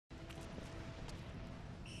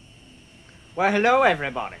Well, hello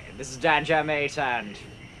everybody. This is Dan Jamate, and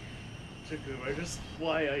Takumo, just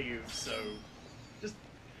why are you so... Just...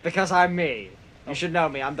 because I'm me, you should know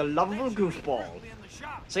me. I'm the lovable goofball.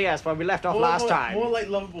 So yes, when we left off last time. More like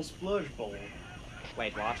lovable splurge ball.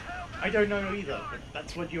 Wait, what? I don't know either, but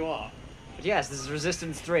that's what you are. But yes, this is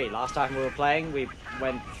Resistance 3. Last time we were playing, we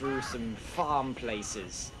went through some farm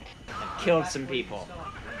places and killed some people.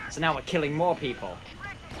 So now we're killing more people.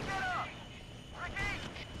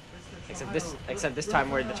 Except this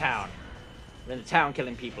time we're in the town. We're in the town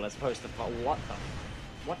killing people as opposed to what the?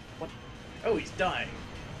 What? Oh, he's dying.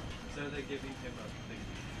 So they're giving him a thing.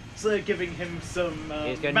 So they're giving him some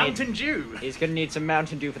gonna Mountain Dew. He's gonna need some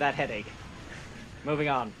Mountain Dew for that headache. Moving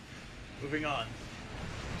on. Moving on.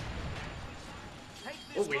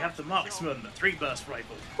 Oh, we have the Marksman, the 3-burst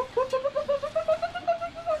rifle.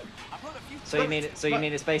 So you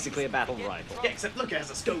mean it's basically a battle rifle? Yeah, except look, it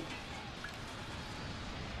has a scope.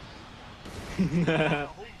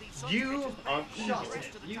 You are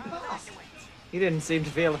evil. He didn't seem to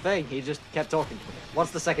feel a thing. He just kept talking.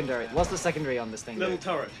 What's the secondary? What's the secondary on this thing? Little dude?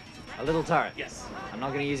 turret. A little turret. Yes. I'm not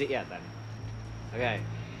going to use it yet then. Okay.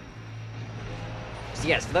 So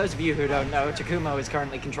yes, for those of you who don't know, Takumo is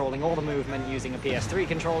currently controlling all the movement using a PS3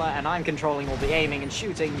 controller, and I'm controlling all the aiming and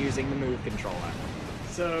shooting using the Move controller.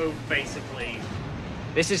 So basically,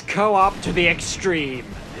 This is co-op to the extreme.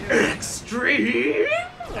 extreme.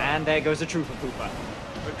 And there goes a trooper pooper.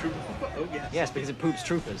 A trooper. Oh yes. Yes, because it poops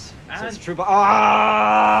troopers. So it's a And- trooper.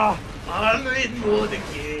 Ah! I'm in more than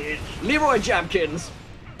kid. Leroy Jabkins.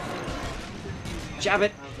 Jab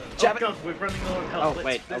it. Jab Oh it. god, we're running low on health. Oh Let's-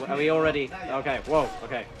 wait, let's are we already? Okay, whoa,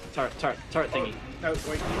 okay. Turret thingy. No, wait,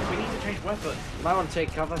 we need to change weapon. You might want to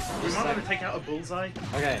take cover. We Just a might want sec. to take out a bullseye.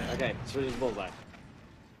 Okay, switch to bullseye.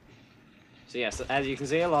 So yes, as you can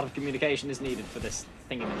see, a lot of communication is needed for this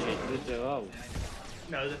thingamajig. Oh,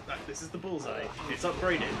 No, this is the bullseye. It's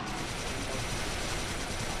upgraded.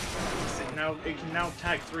 It can now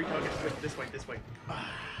tag 3 targets. Wait, this way.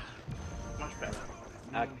 Much better.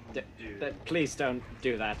 please don't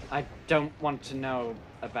do that. I don't want to know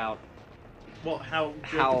about. How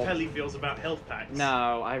How- Capelli feels about health packs.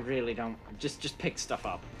 No, I really don't. Just pick stuff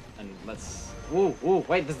up and let's. Whoa!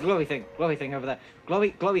 Wait, there's a glowy thing over there.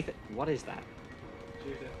 Glowy thing. What is that?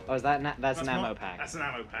 Oh, is that that's an ammo pack? That's an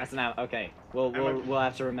ammo pack. That's an ammo. Okay, we'll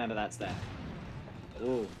have to remember that's there.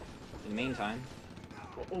 Ooh. In the meantime,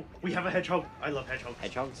 Oh, we have a hedgehog. I love hedgehogs.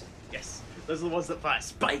 hedgehogs. Yes, those are the ones that fire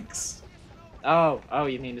spikes. Oh,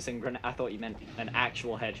 you mean to sing I thought you meant an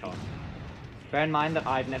actual hedgehog. Bear in mind that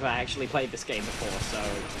I've never actually played this game before, so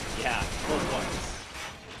yeah.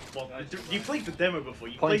 Well, you played the demo before.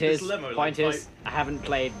 You Point played is, this demo. point like, is, I haven't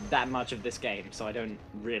played that much of this game, so I don't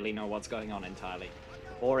really know what's going on entirely,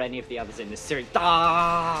 or any of the others in this series.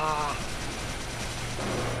 Ah!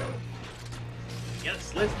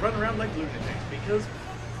 Yes, let's run around like lunatics because.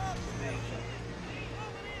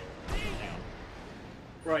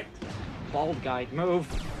 Right. Bald guy, move.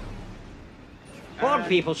 Bald And-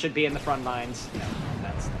 people should be in the front lines. No,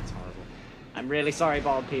 that's horrible. I'm really sorry,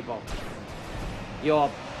 bald people.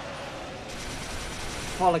 Your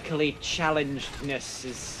follically challengedness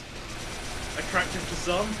is Attractive to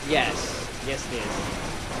some. yes it is.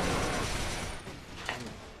 And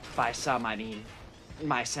by some I mean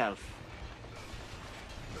myself.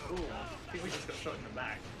 Ooh, I think we just got shot in the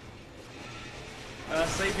back.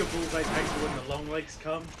 Save your bullseye tags for when the long legs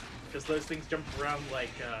come, because those things jump around like,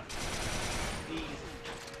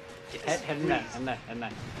 Head in there, in there.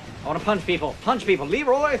 I want to punch people.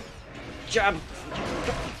 Leroy! Jab.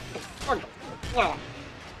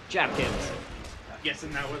 Jabkins. Yes,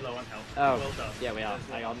 and now we're low on health. Oh, Well done. yeah, we are.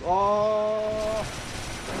 Hang on. Oh!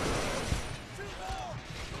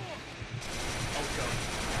 Oh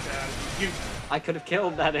god. You. I could have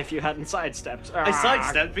killed that if you hadn't sidestepped. I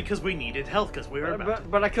sidestepped because we needed health, because we were about to.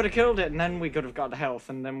 But I could have killed it, and then we could have got health,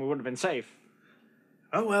 and then we would have been safe.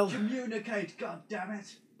 Oh well. Communicate,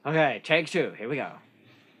 goddammit! Okay, take 2. Here we go.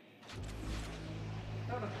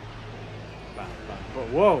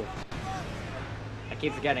 Whoa! I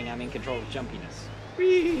keep forgetting I'm in control of jumpiness.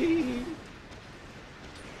 Whee!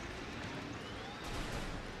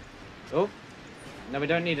 Oh. No, we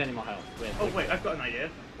don't need any more health. Oh wait, I've got an idea.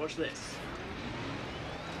 Watch this.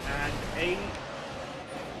 And a.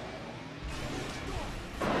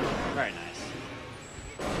 Very nice.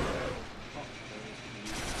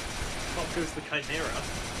 Pop goes the Chimera.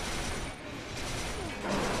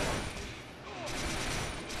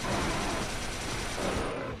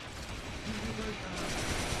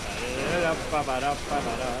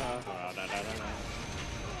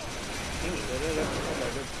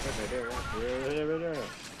 We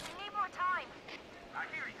need more time. I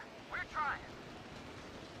hear you. We're trying.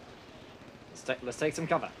 let's take some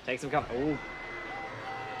cover. Take some cover. Ooh.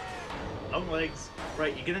 Long legs.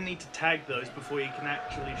 Right, you're gonna need to tag those before you can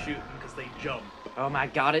actually shoot them because they jump. Oh my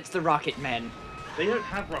god, it's the Rocket Men. They don't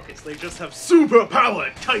have rockets, they just have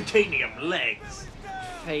super-powered titanium legs!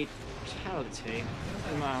 Fatality.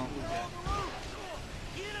 Wow.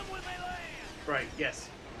 Right, yes.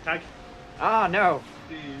 Tag. Ah, no.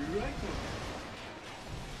 The rifle.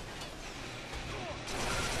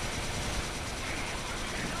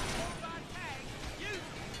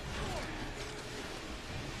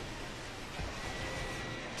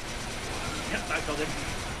 Yep, that got him.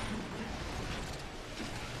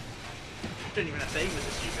 Don't even have to aim with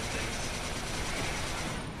the stupid things.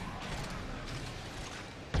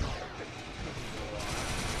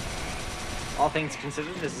 All things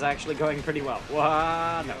considered, this is actually going pretty well.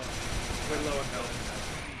 Wow, no. We're low on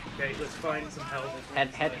health. Okay, let's find some health.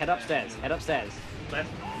 Head upstairs. Head upstairs. Left.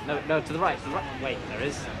 No, to the right. To the right. Wait, there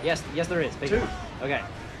is. Yes, there is. Big Two. one. Okay,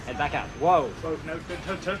 head back out. Whoa. Oh, no,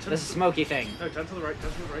 turn to This is a smoky thing. No, turn to the right,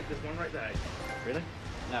 turn to the right. There's one right there. Really?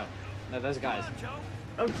 No. No, those guys.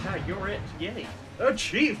 Oh, Tag, you're it. Yay.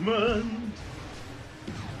 Achievement!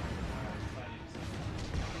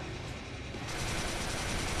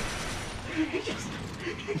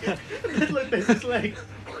 Look, there's his leg.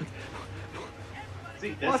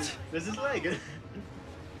 See, there's his leg.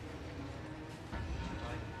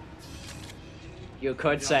 You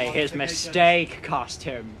could say his mistake cost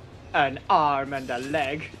him an arm and a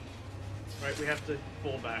leg. Right, we have to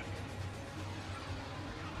fall back.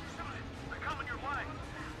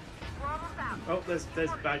 Oh, there's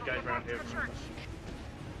bad guys around here.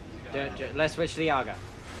 Let's switch to the Arga.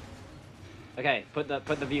 Okay, put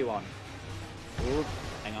the view on. Ooh,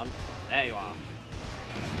 hang on. There you are.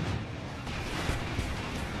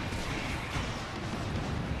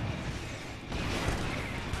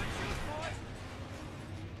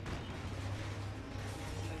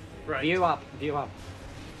 Right. View up. View up.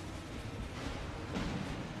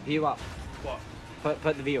 View up. What?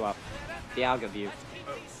 Put the view up. The Alga view.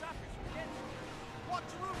 Oh.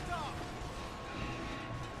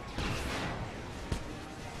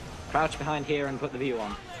 Crouch behind here and put the view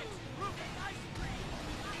on.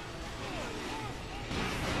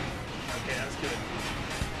 Okay, that's good.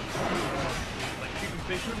 Like shooting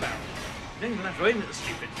fish in a barrel. You don't even have to aim at the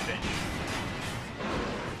stupid fish.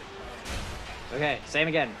 Okay, same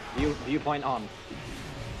again. Viewpoint on.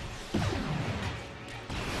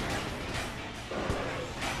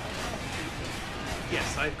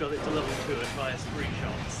 Yes, I've got it to level 2. It fires 3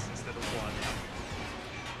 shots instead of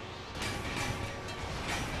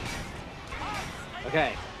 1.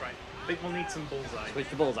 Okay, Right. I think we'll need some bullseye. switch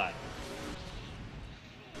to bullseye.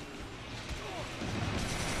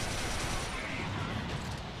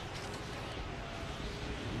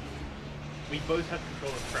 We both have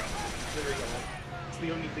control of Crouch. It's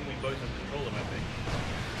the only thing we both have control of, I think.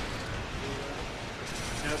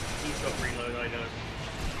 No, he's got reload, I don't.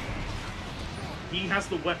 He has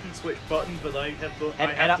the weapon switch button, but I have the...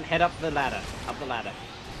 Head up the ladder. Up the ladder.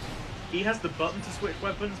 He has the button to switch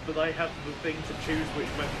weapons, but I have the thing to choose which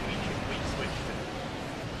weapon we switch to.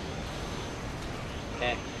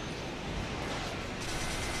 Okay.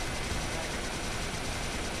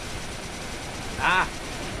 Ah!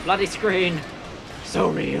 Bloody screen! So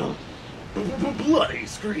real. Bloody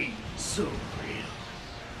screen! So real.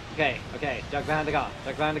 Okay, duck behind the car.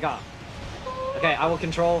 Duck behind the car. Okay, I will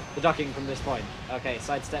control the ducking from this point. Okay,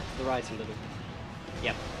 sidestep to the right a little.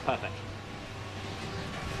 Yep, perfect.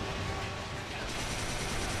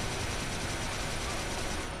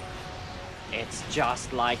 It's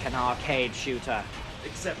just like an arcade shooter.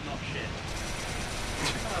 Except not shit.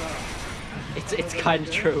 It's kind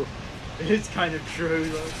of true. It's kind of true,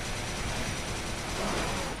 though.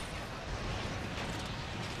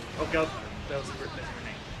 Oh god, that was a grenade.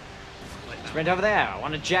 Like that. Sprint over there. I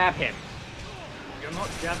want to jab him. You're not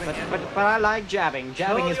jabbing But I like jabbing.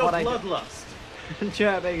 Jabbing is what I do. bloodlust.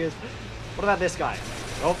 Jabbing is... What about this guy?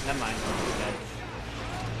 Oh, never mind. Okay.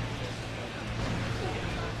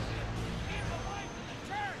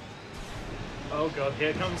 Oh god,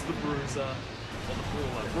 here comes the bruiser. Or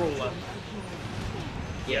the brawler.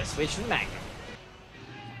 Yes, switch to the Magnum.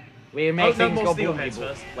 We make no, things more go steel boom heads boom.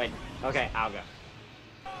 first. Wait. Okay, I'll go.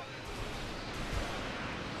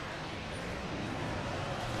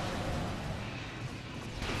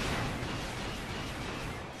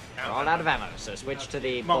 We're all out of ammo, so switch to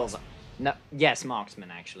the Marks- bullseye. No, yes,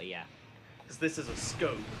 marksman actually, yeah. Because this is a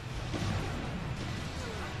scope.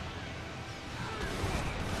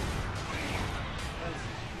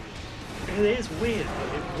 It is weird,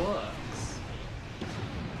 but it works.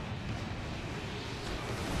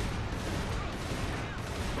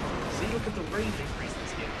 See, look at the range increase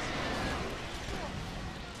this gives.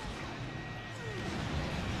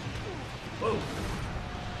 Whoa.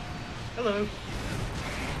 Hello.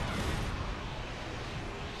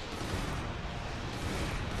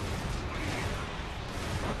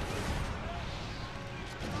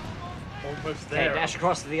 Almost Okay, there. dash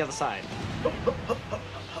across to the other side.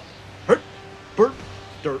 Hurt. Burp.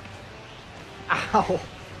 Derp. Ow!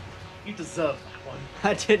 You deserve that one.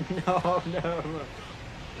 I didn't know, no.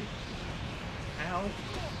 Ow.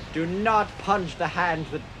 Do not punch the hand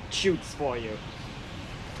that shoots for you.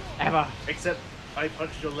 Ever. Except I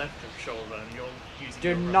punched your left shoulder and you're using Do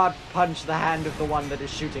your right. not punch the hand of the one that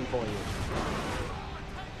is shooting for you.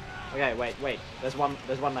 Okay, wait. There's one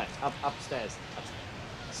left. Upstairs.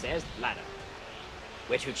 Stairs? Ladder.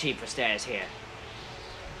 We're too cheap for stairs here.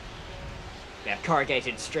 We have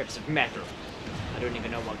corrugated strips of metal. I don't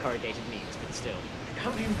even know what corrugated means, but still.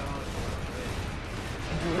 How do you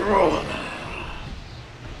know?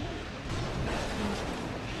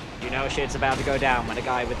 You know shit's about to go down when a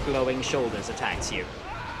guy with glowing shoulders attacks you.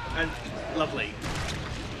 And lovely.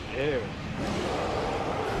 Ew.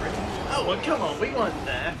 Oh, well, come on, we weren't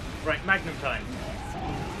there. Right, Magnum time.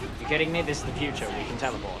 You kidding me? This is the future. We can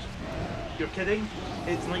teleport. You're kidding?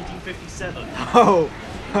 It's 1957. Oh!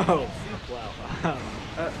 Oh! Well.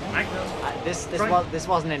 Magnum. This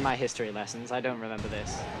wasn't in my history lessons. I don't remember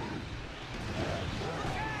this.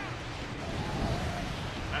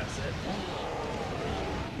 That's it.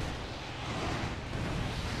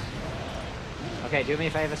 Okay, do me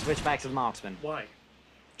a favor. Switch back to the marksman. Why?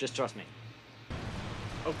 Just trust me.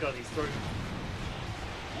 Oh god, he's throwing.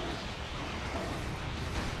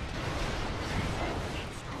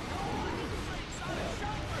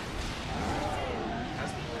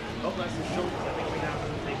 Oh, that's his shoulders. I think we now have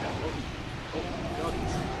to take that. Oh god,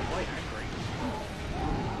 he's quite angry.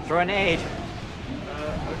 Throw an aid.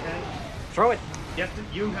 Okay. Throw it.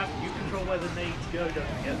 You control where the nades go, don't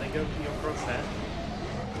forget. They go to your crosshair.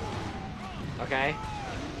 Okay.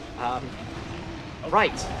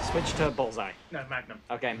 Right. Switch to bullseye. No, Magnum.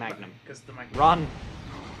 Okay, Magnum. Because the Magnum. Run.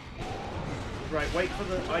 Right, wait for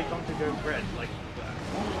the icon to go red, like that.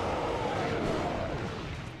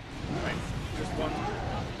 Right, just one.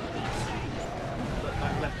 Let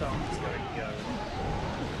that left arm just go.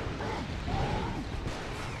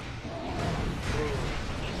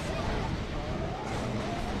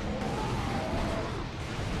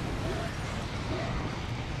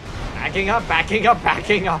 Backing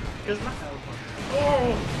up. Because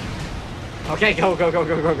oh! Okay, go.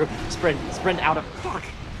 Sprint out of. Fuck.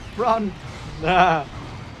 Run. Ah.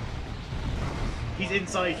 He's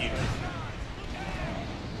inside you.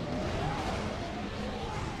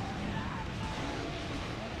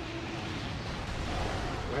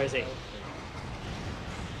 Where is he?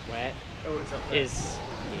 Where Oh, it's up there. is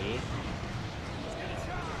he?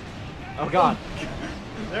 Oh god.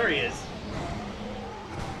 There he is.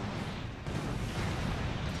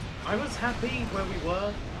 I was happy where we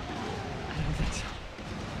were. I don't think so.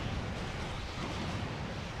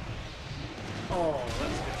 Oh,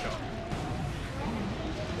 that's a good shot.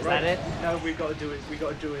 Is that it? No, we got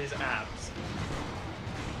to do his abs.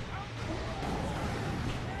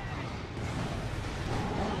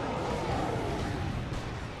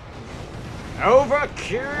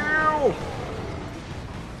 Overkill!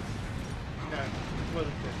 No, well,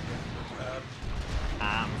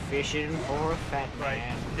 I'm fishing for a fat right,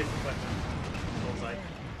 man. different weapon. Bullseye.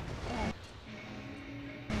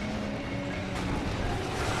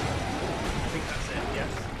 I think that's it.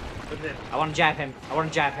 Yes. But then. I want to jab him.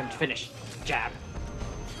 To finish. Jab.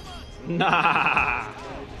 Nah.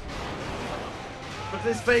 Look at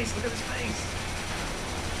his face. Look at his face.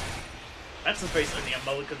 That's the face only a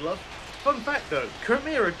mother could love. Fun fact though,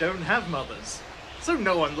 Chimera don't have mothers, so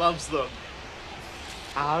no one loves them.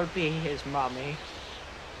 I'll be his mommy.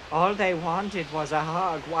 All they wanted was a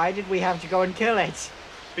hug. Why did we have to go and kill it?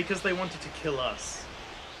 Because they wanted to kill us.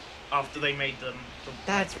 After they made them.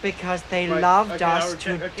 That's because they Right, loved okay, us okay,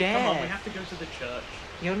 to okay, death. Come on, we have to go to the church.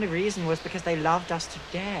 The only reason was because they loved us to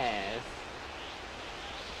death.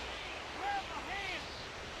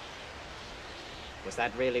 Was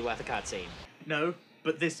that really worth a cutscene? No,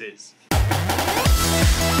 but this is.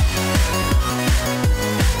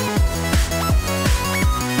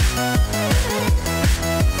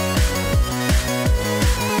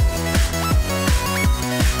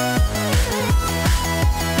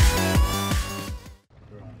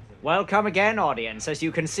 Welcome again, audience. As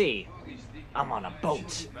you can see, I'm on a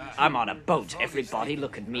boat. Everybody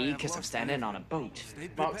look at me, because I'm standing on a boat.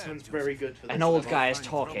 Marksman's very good for this. An old level. guy is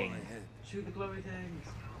talking. Shoot the glowy things.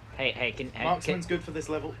 Hey, can Marksman's good for this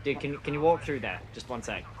level. dude, can you walk through there? Just one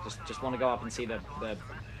sec. Just want to go up and see the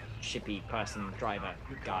shippy person driver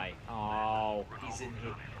guy. Oh, He's in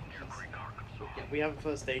here. Yeah, we have a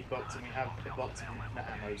first aid box and we have a box of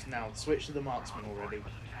ammos. Now, switch to the marksman already.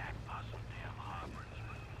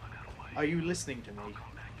 Are you listening to me?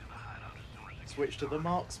 Switch to the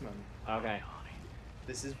marksman. okay.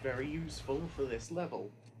 This is very useful for this level.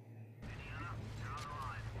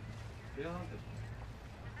 We are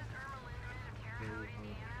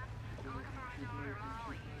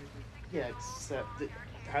Yeah, except it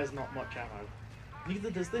has not much ammo.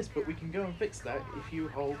 Neither does this, but we can go and fix that if you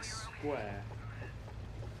hold square.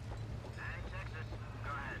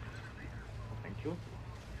 Thank you.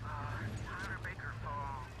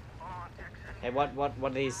 Hey,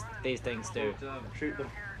 what do these things do? Shoot them.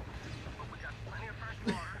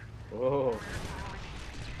 Whoa.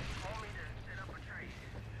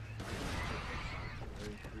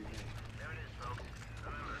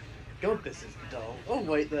 God, this is dull. Oh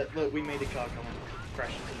wait, look, we made a car come and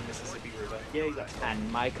crash into the Mississippi River. Yay, that's fun.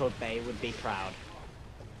 And Michael Bay would be proud.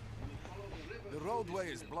 The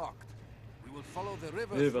roadway is blocked. We will follow the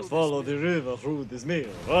river. We will through follow this the mill. river through this mill.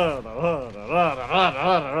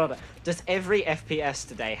 Does every FPS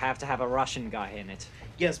today have to have a Russian guy in it?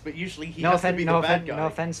 Yes, but usually he No has to be the bad guy. no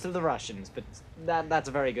offense to the Russians, but that's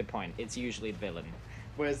a very good point. It's usually the villain.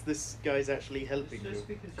 Whereas this guy's actually helping you.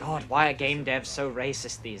 God, why are game devs so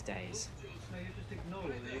racist these days? No, you just ignore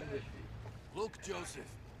the English. Look, Joseph.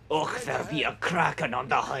 Och, there be a kraken on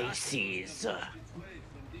the high seas.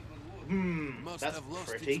 Must That's have lost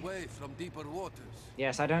pretty. its way from deeper waters.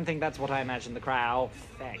 Yes, I don't think that's what I imagined the crowd.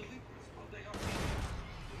 Feg.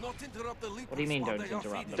 Not interrupt the leapers What do you mean, while don't they are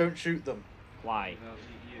interrupt feeding. them? Don't shoot them. Why? They'll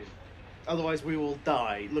eat you. Otherwise we will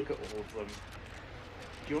die. Look at all of them.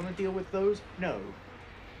 Do you want to deal with those? No.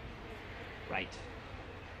 Right.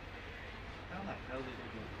 How the hell did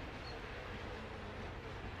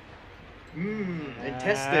you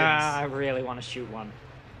Intestines. I really want to shoot one.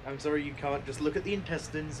 I'm sorry you can't just look at the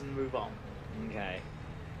intestines and move on. Okay.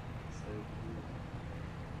 so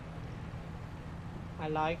I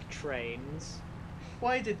like trains.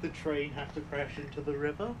 Why did the train have to crash into the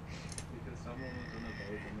river? because someone was on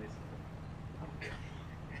a boat and they said,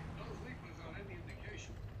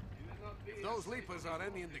 If those leapers are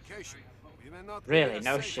any indication, we may not be Really, as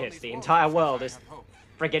no safe on shit. these The waters entire as world I is had hoped.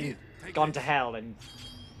 friggin' Here, take gone this. to hell, and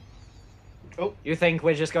Oh, you think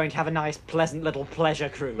we're just going to have a nice, pleasant little pleasure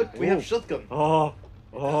cruise? look, we have shotgun. Oh,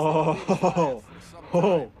 It has not been fired oh, for some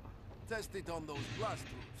oh. time. Test it on those blast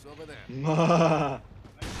roofs over there. Ma.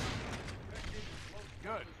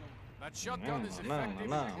 Good. That shotgun is No, effective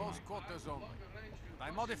no, no. in close quarters only.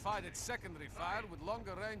 I modified its secondary fire with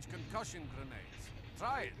longer range concussion grenades.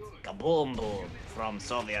 Try it. Kaboom boom from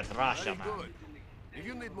Soviet Russia, Very man. good. If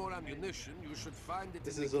you need more ammunition, you should find it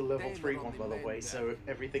This in is the a level container 3 on one, by the main way, deck. so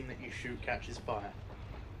everything that you shoot catches fire.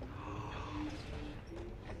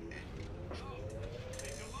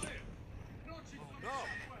 No.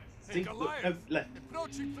 See, Hey, look, Goliath. no, left.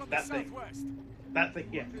 Approaching from That the thing. southwest. That thing,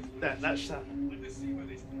 yeah, that's The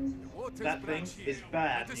waters That thing branch here. is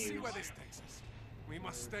bad Let us see news. where this takes us. We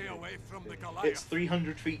must stay away from the It's Goliath.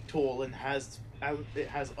 300 feet tall and it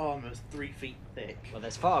has armor 3 feet thick. Well,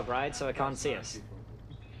 there's fog, right? So it can't see us.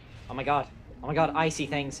 Oh my god. Oh my god, icy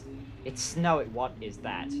things. It's snow. What is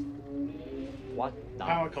that? What the?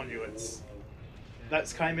 Power conduits.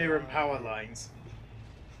 That's Chimeran power lines.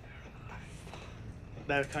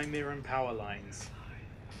 They're Chimeran power lines.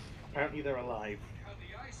 Apparently they're alive.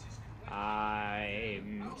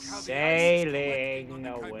 I'm Look how the ice is collecting sailing on the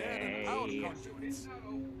Chimeran power away. conduits.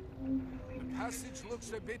 The passage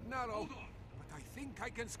looks a bit narrow, but I think I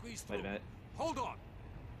can squeeze through. Wait a minute. Hold on.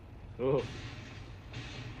 Ooh.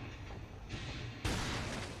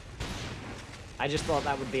 I just thought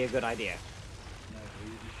that would be a good idea. no,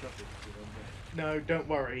 you just shot it. No, don't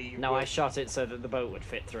worry. No, I shot it so that the boat would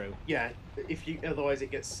fit through. Yeah, if you otherwise it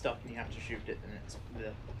gets stuck and you have to shoot it, and it's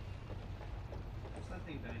the. What's that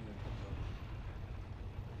thing doing?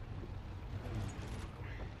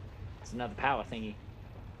 It's another power thingy.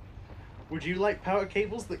 Would you like power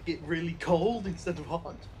cables that get really cold instead of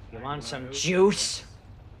hot? You want some juice?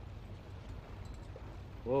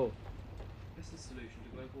 Whoa. This is the solution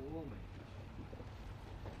to global warming.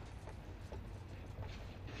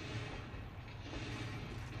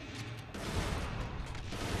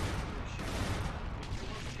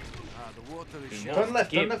 The water is Turn shallow. Turn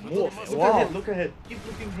left, turn Skip. left. Woof. Look Whoa. ahead, look ahead. Keep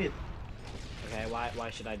looking ahead. Okay, why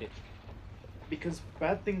should I do? Because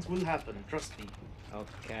bad things will happen, trust me.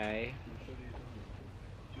 Okay.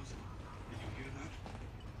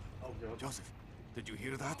 Oh god. Joseph, did you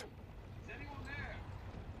hear that?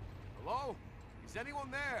 Is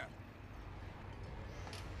anyone there?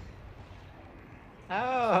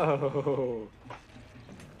 Oh.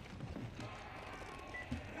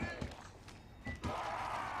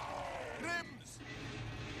 Grims!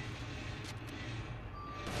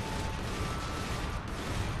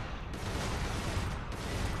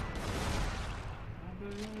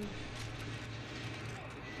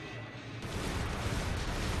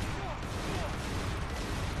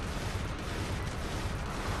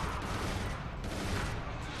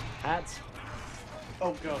 Hats.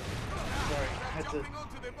 Oh god. Sorry. Had to. Jumping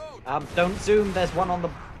onto the boat! Don't zoom. There's one on the.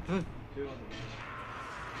 Two on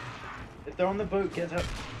the If they're on the boat, get up,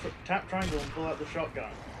 tap triangle and pull out the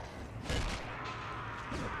shotgun.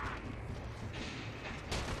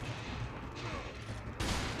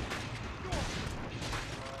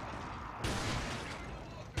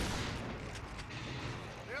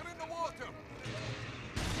 They're in the water!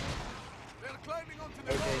 They're climbing onto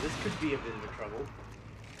the Okay, boat! this could be a bit of a trouble.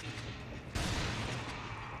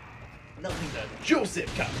 Nothing that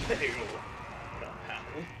Joseph can't handle.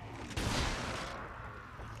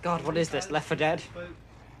 God, what is this? Left 4 Dead? boat.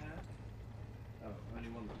 Oh, only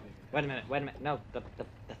one that we Wait a minute. Wait a minute. No, the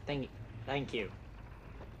thing. Thank you.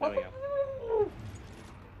 There we go.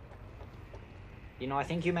 You know, I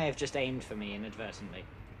think you may have just aimed for me inadvertently.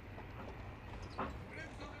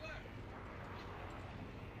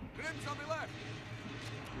 Grims on the left!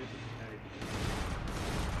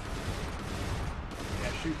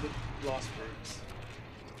 Yeah, shoot the last groups.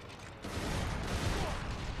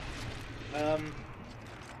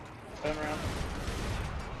 Turn around.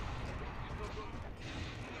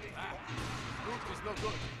 Route is no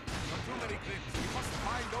good. Not too many Grims. We must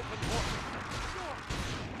find open water.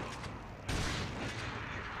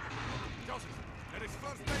 Joseph, there is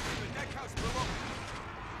first base in the deck house below.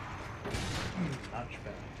 Much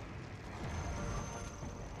better.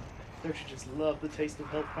 Don't you just love the taste of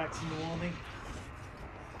health packs in the morning?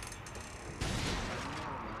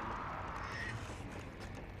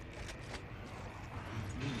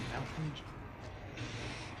 Mountain.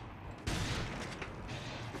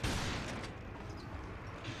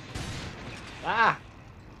 Ah!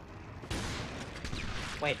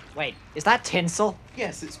 Wait. Is that tinsel?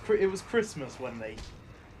 Yes, it was Christmas when they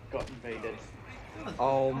got invaded.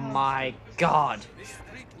 Oh my god. This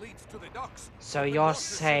street leads to the docks. So The you're water should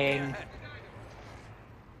be saying ahead.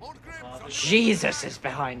 More Grims on the Jesus is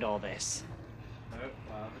behind all this? No,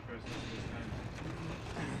 Father Christmas is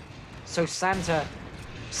home. So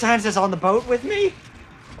Santa's on the boat with me?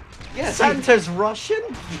 Yes, Santa's Russian?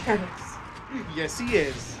 Yes. Yes, he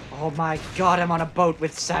is. Oh my god, I'm on a boat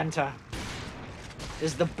with Santa.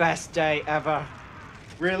 This is the best day ever.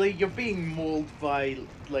 Really? You're being mauled by,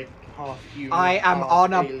 like, half human. I am half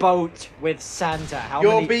on a alien. boat with Santa.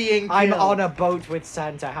 You're being I'm killed. on a boat with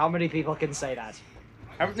Santa. How many people can say that?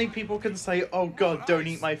 How many people can say, oh god, don't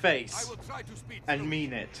eat my I face, will try to speed and through.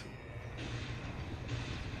 mean it?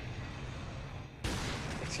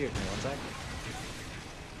 Excuse me one sec.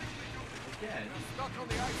 Again, Stuck on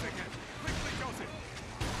the ice again. Quickly, Joseph.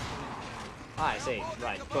 I see.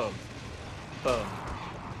 Right. Boom. Boom.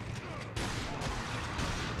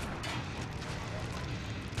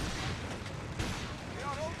 We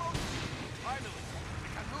are almost. Finally, we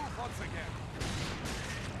can move once again.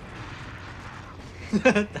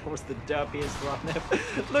 That was the derpiest run ever.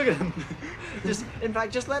 Look at him. In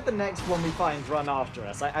fact, just let the next one we find run after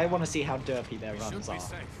us. I want to see how derpy their We runs should are. be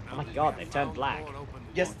safe. Oh now my that god, we they've have turned found black. more open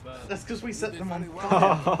Yes, water. that's because we set did them on very well.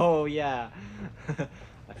 fire. Oh yeah.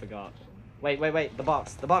 I forgot. Wait. The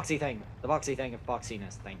box. The boxy thing. The boxy thing of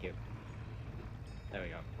boxiness. Thank you. There we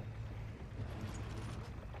go.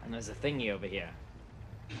 And there's a thingy over here.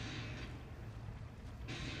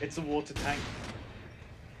 It's a water tank.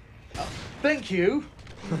 Oh, thank you!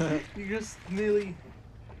 You just nearly...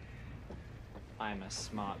 I'm a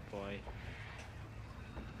smart boy.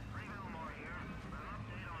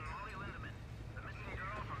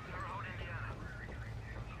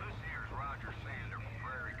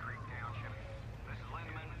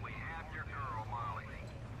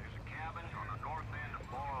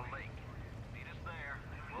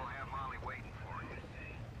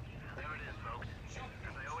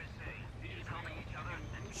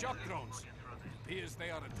 Shock drones. It appears they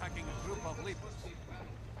are attacking a group of leapers.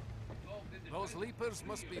 Those leapers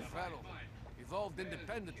must be feral, evolved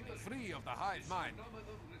independently, free of the hive mind.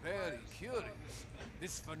 Very curious.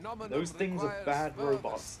 This phenomenon Those things are requires bad further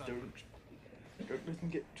robots. study. Don't let them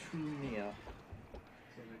get too near. so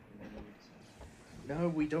they can move. No,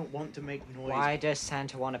 we don't want to make noise. Why does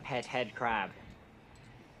Santa want a pet head crab?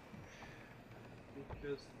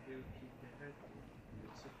 Because he'll keep your head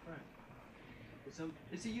warm. It's a prank.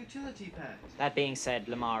 It's a utility pet. That being said,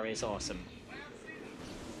 Lamar is awesome.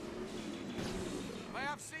 They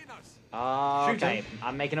have seen us. Shoot Okay, him.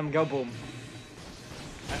 I'm making them go boom.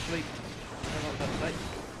 Actually, hang on that side.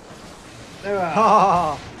 There are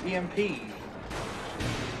Oh, EMP.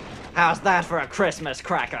 how's that for a Christmas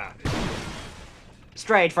cracker?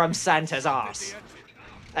 Straight from Santa's arse.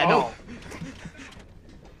 And all.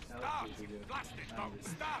 Stop! Blast it, Tom!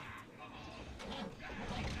 Stop!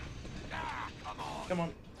 Come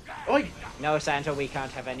on. Oi! No, Santa, we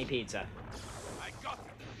can't have any pizza. I got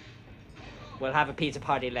it. We'll have a pizza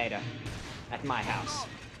party later. At my house.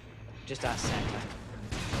 Just us, Santa.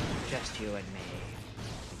 Just you and me.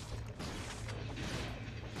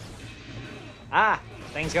 Ah!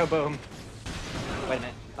 Things go boom. Wait a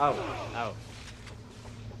minute. Oh. Oh.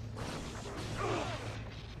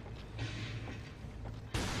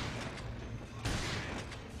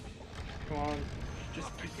 Come on. Just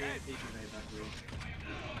He can make that room.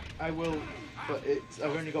 I will, but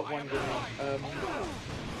I've only got one grenade.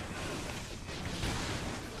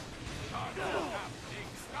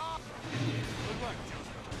 Stop! Good luck,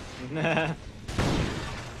 Joseph.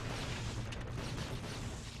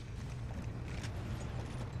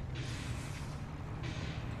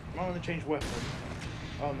 I want to change weapon.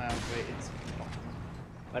 Oh no, wait, it's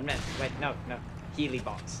Wait a minute. Wait, no, no. Healy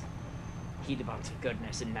box. Healy box of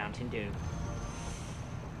goodness and Mountain Dew.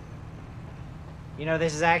 You know,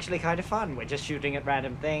 this is actually kind of fun. We're just shooting at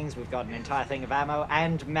random things. We've got an entire thing of ammo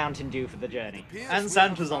and Mountain Dew for the journey. And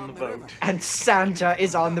Santa's on the boat. And Santa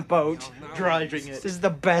is on the boat. driving it. This is the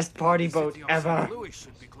best party boat City of ever. St. Louis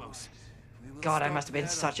should be close. We will God, I stop must have been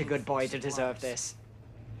there such a and good boy to supplies. deserve this.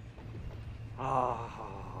 Oh.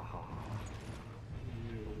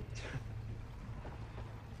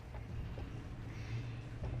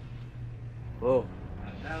 Whoa.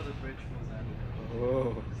 Now the bridge falls out.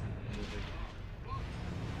 Whoa.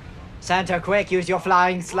 Santa, quick, use your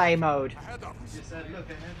flying sleigh mode. Ahead of us. You said, look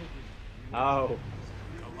ahead of you. Oh.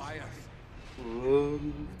 Goliath. Whoa.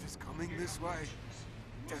 It is coming this way.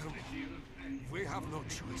 Terrible. We have no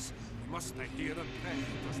choice. We must stay here and pray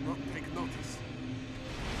it does not take notice.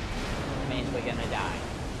 Means we're gonna die.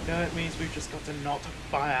 No, it means we've just got to not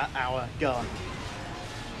fire our gun.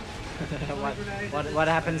 what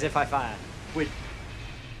happens if I fire? With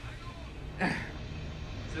So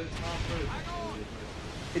it's half through.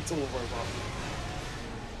 it's all robot.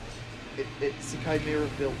 It's a Chimera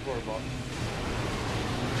built robot.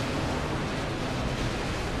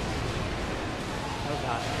 Oh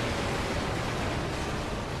god.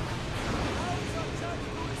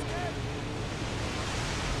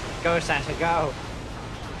 Go, Santa, go!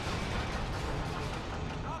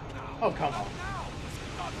 Oh come on.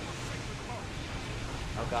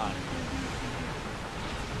 Oh god.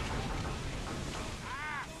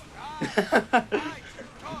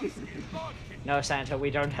 No, Santa,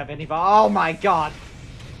 we don't have any oh my god!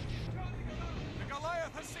 The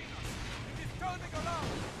Goliath has seen us. It is turning around.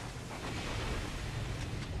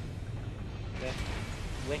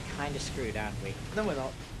 We're kind of screwed, aren't we? No, we're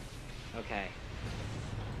not. Okay.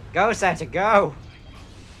 Go, Santa, go!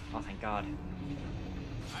 Oh, thank god.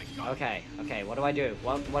 Okay, okay, what do I do?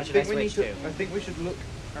 What should I we need switch to? I think we should look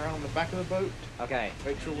around the back of the boat. Okay,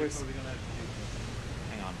 Make sure we're. You're probably gonna have to do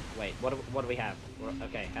this. hang on. Wait, what do we have?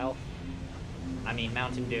 Okay, health. I mean,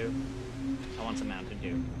 Mountain Dew. I want some Mountain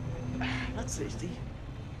Dew. That's tasty.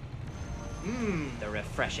 Mmm. The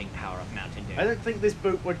refreshing power of Mountain Dew. I don't think this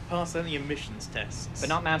boat would pass any emissions tests. But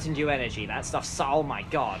not Mountain Dew energy. That stuff's so oh my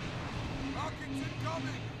god. Rockets incoming.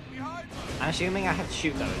 Behind us. I'm assuming I have to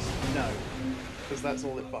shoot those. No, because that's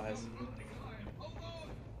all it fires.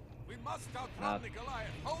 We must outrun the Goliath.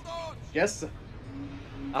 Hold on. Yes, sir.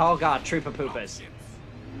 Oh god, trooper poopers.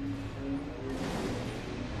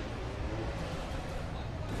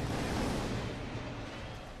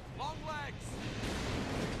 Long legs.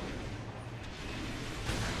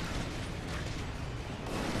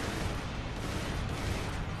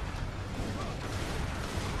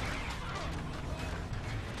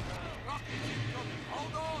 Rockets incoming.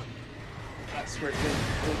 Hold on. That's stricken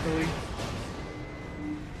locally.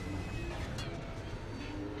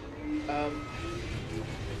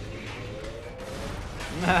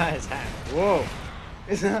 His hand. Whoa.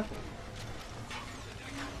 Is that?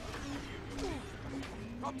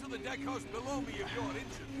 Come to the deck house below me if you're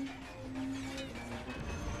injured.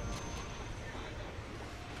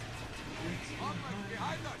 Onward,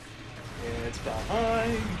 behind us. It's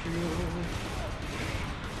behind you.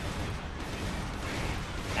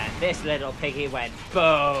 And this little piggy went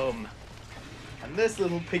boom. And this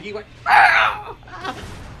little piggy went. "Ah!"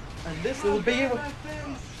 And this little piggy went.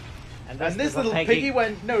 And this little piggy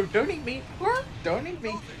went, no, don't eat me. Don't eat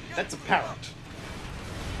me. That's a parrot.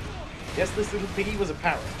 Yes, this little piggy was a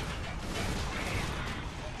parrot.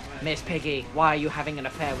 Miss Piggy, why are you having an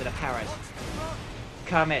affair with a parrot?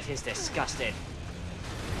 Kermit is disgusted.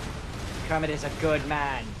 Kermit is a good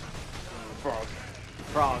man. Frog.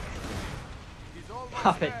 Frog.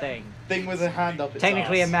 Puppet thing. Thing with a hand up its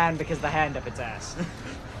Technically ass. a man because the hand up its ass.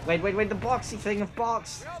 Wait, the boxy thing of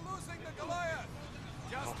box. We are losing the Goliath.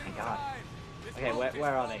 Just Oh my in god. time. This Okay, road where is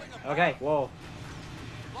are they? nothing of Okay, value. whoa.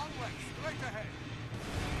 Long way, straight ahead.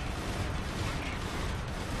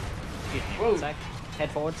 Excuse me, Whoa. one sec. Head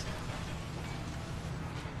forwards.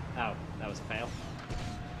 Oh, that was a fail.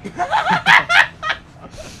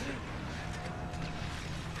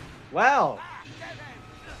 Well,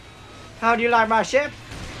 how do you like my ship?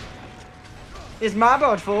 Is my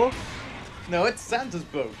boat full? No, it's Santa's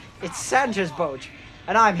boat. It's Santa's boat,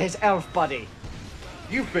 and I'm his elf buddy.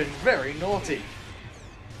 You've been very naughty.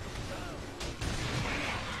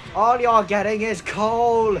 All you're getting is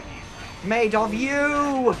coal made of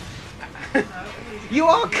you. You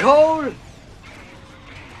are coal.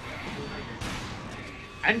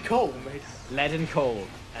 And coal, mate. Lead and coal,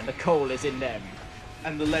 and the coal is in them.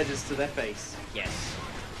 And the lead is to their face. Yes.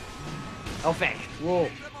 Oh, feck. Whoa.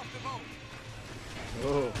 Them off the boat.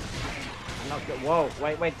 Whoa. I'm not good. Whoa.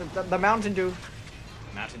 Wait. The Mountain Dew.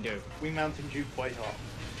 Mountain Dew. We Mountain Dew quite hot.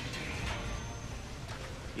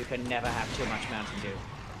 You can never have too much Mountain Dew.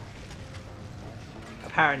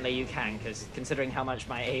 Apparently you can, because considering how much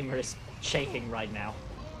my aimer is shaking right now.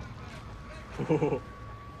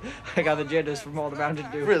 I got the jitters from all the Mountain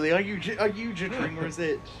Dew. Really? Are you jittering or is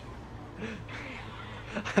it?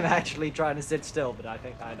 I'm actually trying to sit still, but I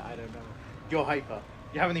think I don't know. You're hyper.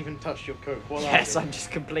 You haven't even touched your coke. What Yes, are you? I'm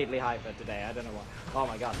just completely hyper today. I don't know why. Oh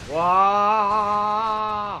my god.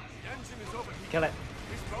 Whoa! The engine is overheating. Kill it.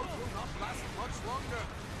 This boat will not last much longer.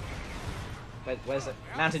 Where's it?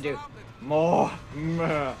 Mountain Dew. More.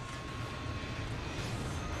 Meh.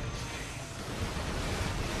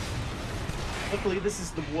 Luckily, this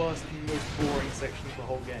is the worst and most boring section of the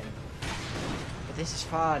whole game. But this is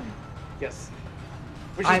fun. Yes.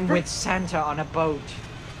 Which I'm is with Santa on a boat.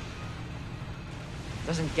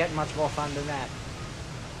 Doesn't get much more fun than that.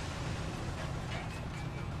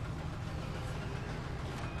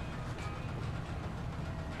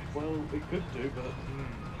 Well, it could do, but...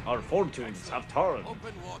 Our fortunes have turned.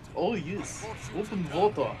 Open water. Oh, yes. Open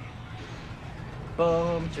water.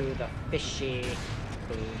 Boom to the fishy.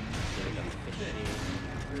 Boom to the fishy.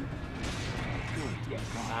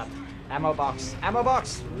 Ammo box. Ammo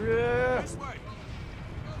box! Yeah. This way.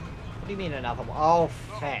 What do you mean another one? Oh,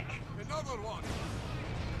 feck. Another one.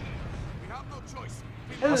 We have no choice.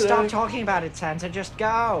 Well, stop talking about it, Santa. Just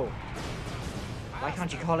go. Why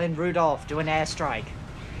can't you call in Rudolph? Do an airstrike.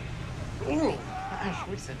 Oh, Ash,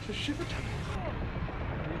 we sent a shiver tank.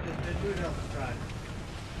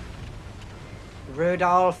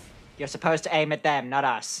 Rudolph, you're supposed to aim at them, not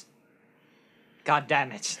us. God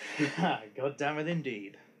damn it. God damn it,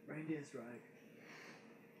 indeed. Reindeer strike.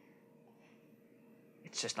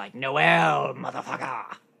 It's just like Noel,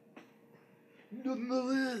 motherfucker.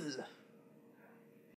 Noel.